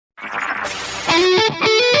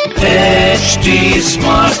HD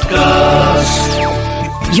Smartcast.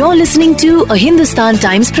 You're listening to a Hindustan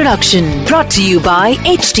Times production brought to you by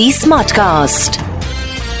HD Smartcast.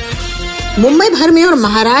 Mumbai भर में और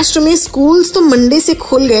महाराष्ट्र में schools तो Monday से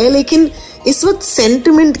खुल गए, लेकिन इस वक्त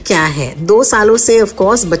सेंटिमेंट क्या है? 2 सालों से ऑफ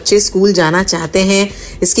कोर्स बच्चे स्कूल जाना चाहते हैं.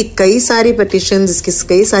 इसकी कई सारी पिटिशंस, इसकी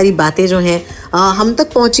कई सारी बातें जो हैं हम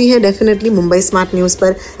तक पहुंची है डेफिनेटली मुंबई स्मार्ट न्यूज़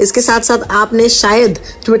पर. इसके साथ साथ आपने शायद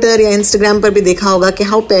ट्विटर या इंस्टाग्राम पर भी देखा होगा कि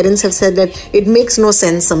how parents have said that it makes no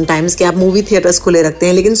sense sometimes कि आप मूवी थिएटर्स खुले रखते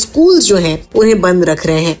हैं लेकिन स्कूल्स जो हैं उन्हें बंद रख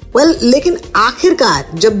रहे हैं. लेकिन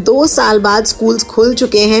आखिरकार जब 2 साल बाद स्कूल्स खुल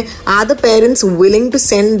चुके हैं, are the parents willing to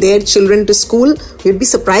send their children to school? You'd be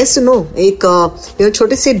surprised to know. एक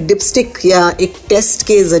छोटे से डिपस्टिक या एक टेस्ट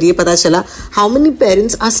के जरिए पता चला how many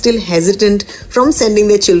parents are still hesitant from sending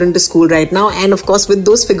there children to school right now. And of course, with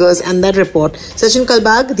those figures and that report, Sachin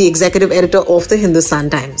Kalbag, the executive editor of the Hindustan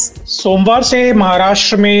Times. सोमवार से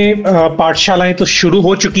महाराष्ट्र में पाठशालाएं तो शुरू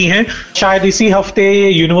हो चुकी हैं. शायद इसी हफ्ते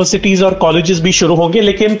यूनिवर्सिटीज और कॉलेजेस भी शुरू होंगे,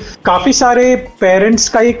 लेकिन काफी सारे पेरेंट्स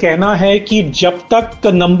का ये कहना है कि जब तक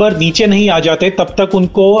नंबर नीचे नहीं आ जाते तब तक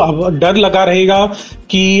उनको डर लगा रहेगा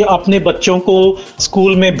कि अपने बच्चों को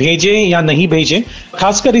स्कूल में भेजें या नहीं भेजें.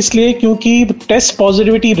 खासकर इसलिए क्योंकि टेस्ट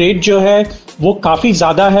पॉजिटिविटी रेट जो है वो काफी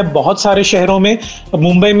ज्यादा है बहुत सारे शहरों में.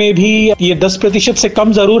 मुंबई में भी ये 10% से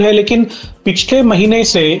कम जरूर है, लेकिन पिछले महीने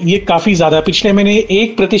से ये काफी ज्यादा. पिछले महीने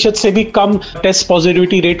 1% से भी कम टेस्ट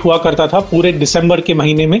पॉजिटिविटी रेट हुआ करता था पूरे दिसंबर के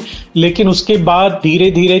महीने में, लेकिन उसके बाद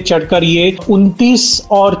धीरे धीरे चढ़कर ये 29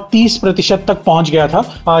 और 30% तक पहुंच गया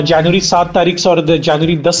था जनवरी 7 तारीख से और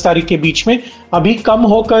जनवरी 10 तारीख के बीच में. अभी कम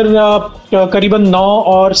होकर करीबन 9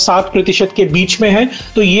 और 7% के बीच में है.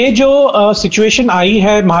 तो ये जो सिचुएशन आई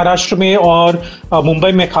है महाराष्ट्र में और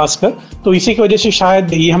मुंबई में खासकर, तो इसी की वजह से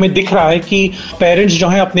शायद ये हमें दिख रहा है कि पेरेंट्स जो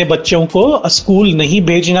हैं अपने बच्चों को स्कूल नहीं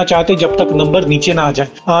भेजना चाहते जब तक नंबर नीचे ना आ जाए.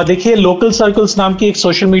 देखिए, लोकल सर्कल्स नाम की एक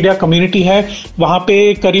सोशल मीडिया कम्युनिटी है. वहां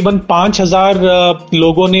पे करीबन 5000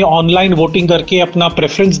 लोगों ने ऑनलाइन वोटिंग करके अपना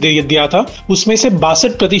प्रेफरेंस दे दिया था. उसमें से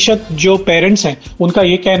 62% जो पेरेंट्स हैं उनका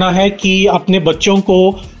ये कहना है कि अपने बच्चों को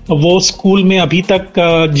वो स्कूल में अभी तक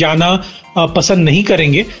जाना पसंद नहीं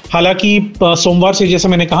करेंगे. हालांकि सोमवार से जैसे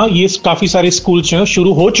मैंने कहा ये काफी सारे स्कूल जो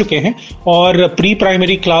शुरू हो चुके हैं और प्री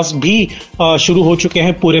प्राइमरी क्लास भी शुरू हो चुके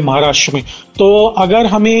हैं पूरे महाराष्ट्र में. तो अगर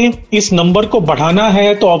हमें इस नंबर को बढ़ाना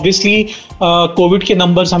है तो ऑब्वियसली कोविड के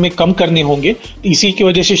नंबर्स हमें कम करने होंगे. इसी की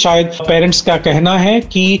वजह से शायद पेरेंट्स का कहना है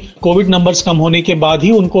कि कोविड नंबर्स कम होने के बाद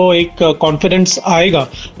ही उनको एक कॉन्फिडेंस आएगा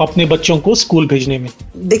अपने बच्चों को स्कूल भेजने में.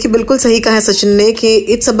 देखिए, बिल्कुल सही कहा है सचिन ने कि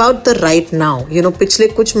it's about the right now. पिछले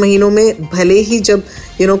कुछ महीनों में भले ही जब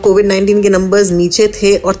कोविड-19 के नंबर्स नीचे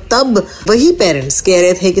थे और तब वही पेरेंट्स कह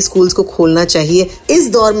रहे थे कि स्कूल्स को खोलना चाहिए, इस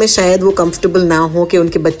दौर में शायद वो कंफर्टेबल ना हो कि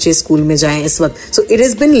उनके बच्चे स्कूल में जाएं इस वक्त. So it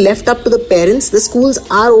has been left up to the parents. The schools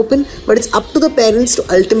are open but it's up to the parents to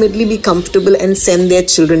ultimately be comfortable and send their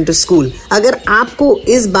children to school. अगर आपको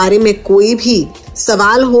इस बारे में कोई भी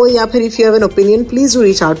सवाल हो या फिर if you have an opinion, please do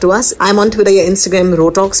reach out to us. I am on Twitter या इंस्टाग्राम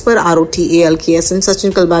रोटॉक्स पर ROTALKS and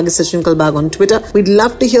Sachin Kalbag is Sachin Kalbag on Twitter. We'd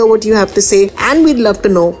love to hear what you have to say and we'd love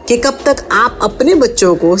to know कि कब तक आप अपने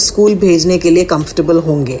बच्चों को school भेजने के लिए कंफर्टेबल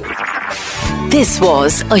होंगे. This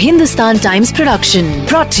was a Hindustan Times production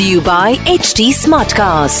brought to you by HD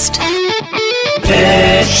Smartcast.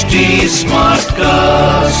 HD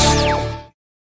Smartcast.